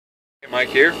Mike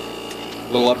here. A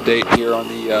little update here on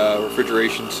the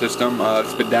refrigeration system.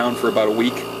 It's been down for about a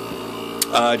week.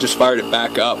 Just fired it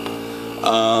back up.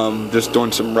 Just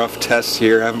doing some rough tests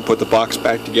here. Haven't put the box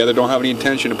back together. Don't have any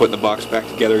intention of putting the box back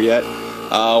together yet.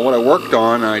 What I worked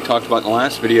on, I talked about in the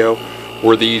last video,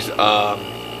 were these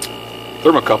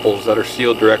thermocouples that are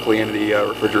sealed directly into the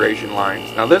refrigeration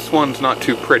lines. Now this one's not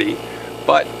too pretty,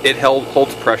 but it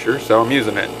holds pressure, so I'm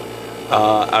using it.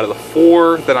 Out of the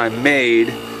 4 that I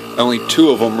made, only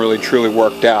 2 of them really truly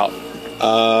worked out.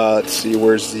 Let's see,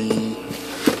 where's the...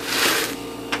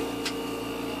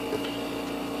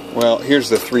 Well, here's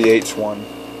the 3/8 one.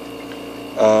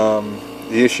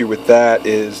 The issue with that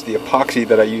is the epoxy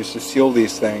that I use to seal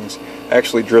these things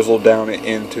actually drizzled down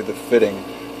into the fitting.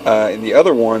 In the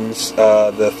other ones,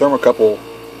 the thermocouple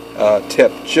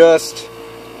tip just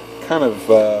kind of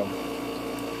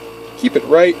keep it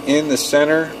right in the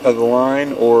center of the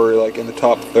line, or like in the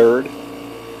top third,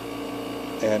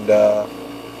 and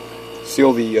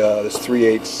seal the this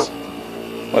 3/8.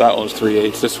 Well, that one was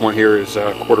 3/8. This one here is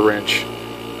 1/4 inch.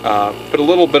 Put a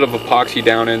little bit of epoxy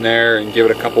down in there and give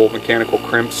it a couple of mechanical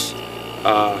crimps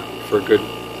for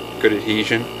good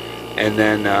adhesion, and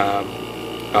then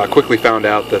quickly found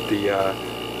out that the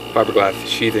fiberglass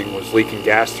sheathing was leaking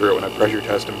gas through it when I pressure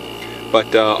tested them.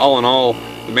 But all in all,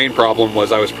 the main problem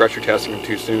was I was pressure testing them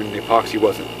too soon and the epoxy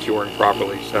wasn't curing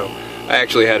properly, so I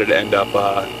actually had to end up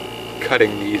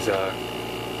cutting these,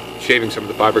 shaving some of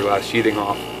the fiberglass sheathing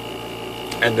off,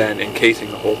 and then encasing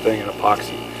the whole thing in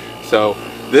epoxy. So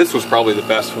this was probably the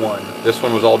best one. This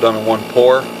one was all done in one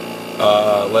pour.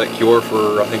 Let it cure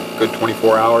for, I think, a good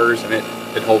 24 hours, and it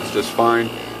holds just fine.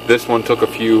 This one took a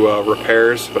few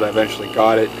repairs, but I eventually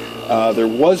got it. There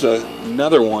was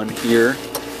another one here.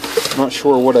 I'm not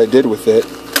sure what I did with it.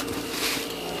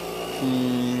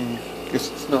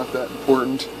 Guess it's not that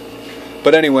important.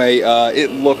 But anyway,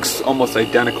 it looks almost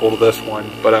identical to this one,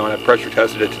 but when I pressure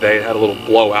tested it today, it had a little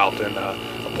blowout, and a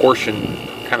portion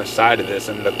kind of side of this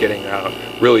ended up getting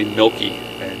really milky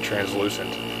and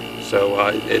translucent. So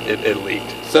it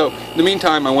leaked. So in the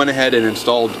meantime, I went ahead and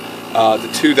installed the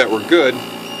 2 that were good,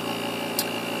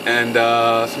 and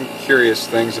some curious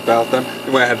things about them.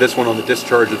 I have this one on the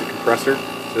discharge of the compressor,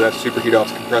 so that's superheat off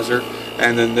the compressor,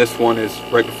 and then this one is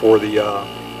right before the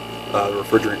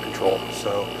refrigerant control.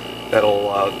 So that'll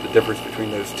the difference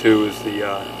between those 2 is the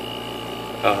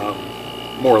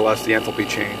more or less the enthalpy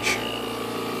change.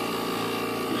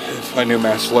 It's my new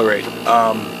mass flow rate.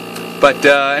 But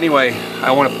anyway,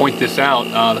 I want to point this out.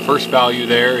 The first value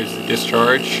there is the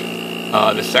discharge.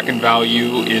 The second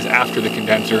value is after the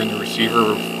condenser and the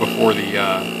receiver before the,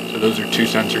 so those are 2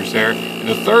 sensors there. And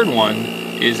the third one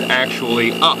is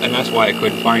actually up, and that's why I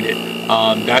couldn't find it.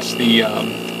 That's the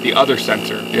other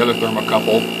sensor, the other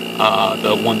thermocouple,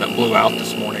 the one that blew out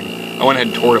this morning. I went ahead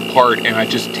and tore it apart, and I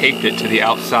just taped it to the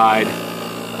outside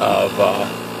of,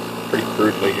 pretty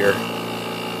crudely here,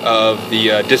 of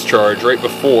the discharge right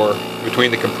before,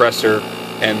 between the compressor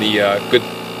and the good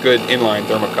inline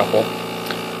thermocouple.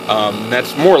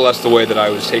 That's more or less the way that I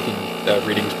was taking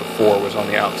readings before, was on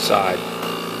the outside.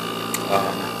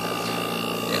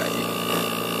 Yeah, you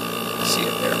can see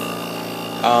it there.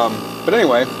 But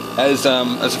anyway, as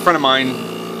a friend of mine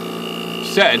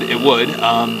said it would,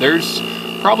 there's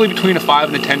probably between a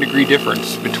 5 and a 10 degree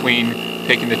difference between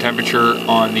taking the temperature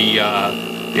on the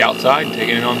outside and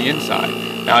taking it on the inside.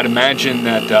 Now I'd imagine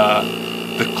that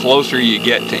the closer you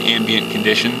get to ambient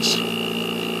conditions,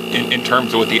 in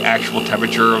terms of what the actual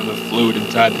temperature of the fluid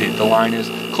inside the line is,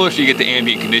 the closer you get to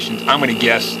ambient conditions, I'm going to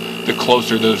guess the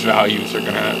closer those values are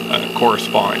going to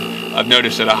correspond. I've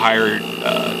noticed at a higher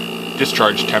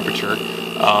discharge temperature,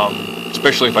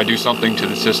 especially if I do something to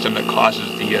the system that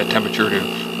causes the temperature to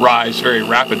rise very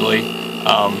rapidly,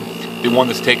 the one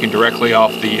that's taken directly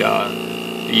off the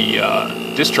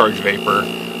discharge vapor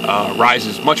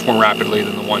rises much more rapidly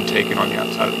than the one taken on the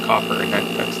outside of the copper, and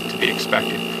that's to be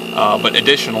expected. But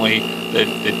additionally,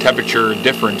 the temperature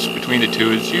difference between the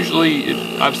 2 is usually,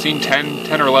 I've seen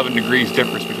 10 or 11 degrees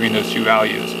difference between those 2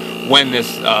 values, when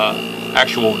this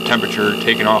actual temperature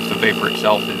taken off the vapor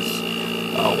itself is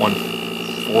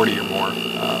 140 or more.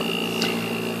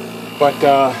 But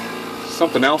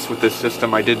something else with this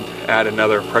system, I did add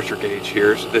another pressure gauge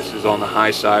here. So this is on the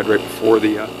high side right before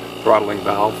the throttling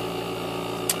valve.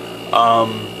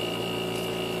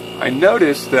 I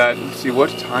noticed that, let's see,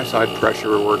 what's high side pressure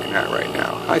we're working at right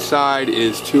now? High side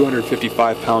is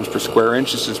 255 pounds per square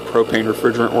inch. This is propane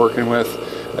refrigerant working with.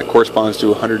 That corresponds to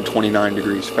 129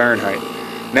 degrees Fahrenheit.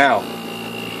 Now,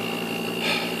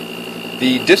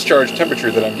 the discharge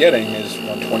temperature that I'm getting is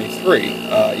 123.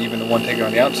 Even the one taken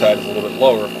on the outside is a little bit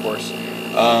lower, of course.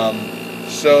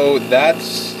 So that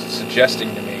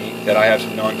suggesting to me that I have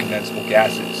some non-condensable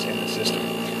gases in the system.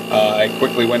 I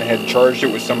quickly went ahead and charged it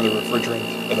with some of the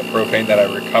refrigerant of the propane that I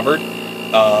recovered.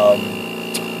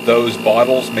 Those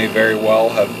bottles may very well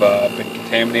have been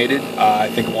contaminated. I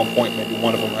think at one point maybe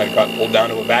one of them had got pulled down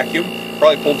to a vacuum,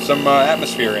 probably pulled some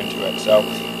atmosphere into it. So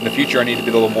in the future I need to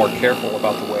be a little more careful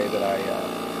about the way that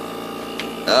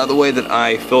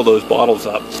I fill those bottles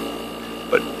up.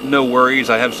 But no worries,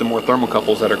 I have some more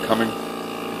thermocouples that are coming,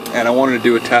 and I wanted to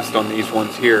do a test on these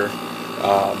ones here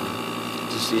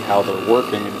to see how they're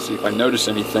working and to see if I notice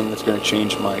anything that's going to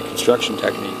change my construction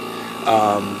technique.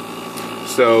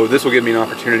 So this will give me an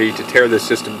opportunity to tear this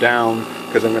system down,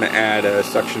 because I'm going to add a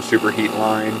suction superheat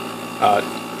line,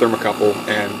 thermocouple,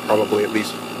 and probably at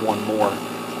least one more.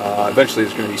 Eventually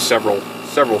there's going to be several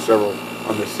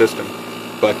on this system.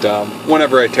 But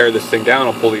whenever I tear this thing down,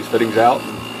 I'll pull these fittings out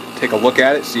and take a look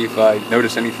at it, see if I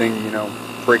notice anything,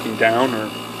 breaking down or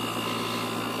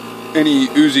any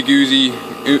ooey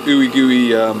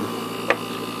gooey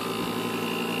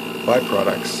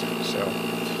byproducts. So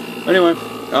anyway,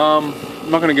 I'm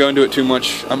not going to go into it too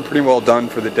much. I'm pretty well done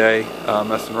for the day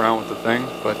messing around with the thing.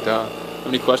 But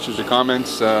any questions or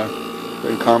comments, go ahead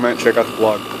and comment. Check out the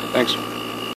blog. Thanks.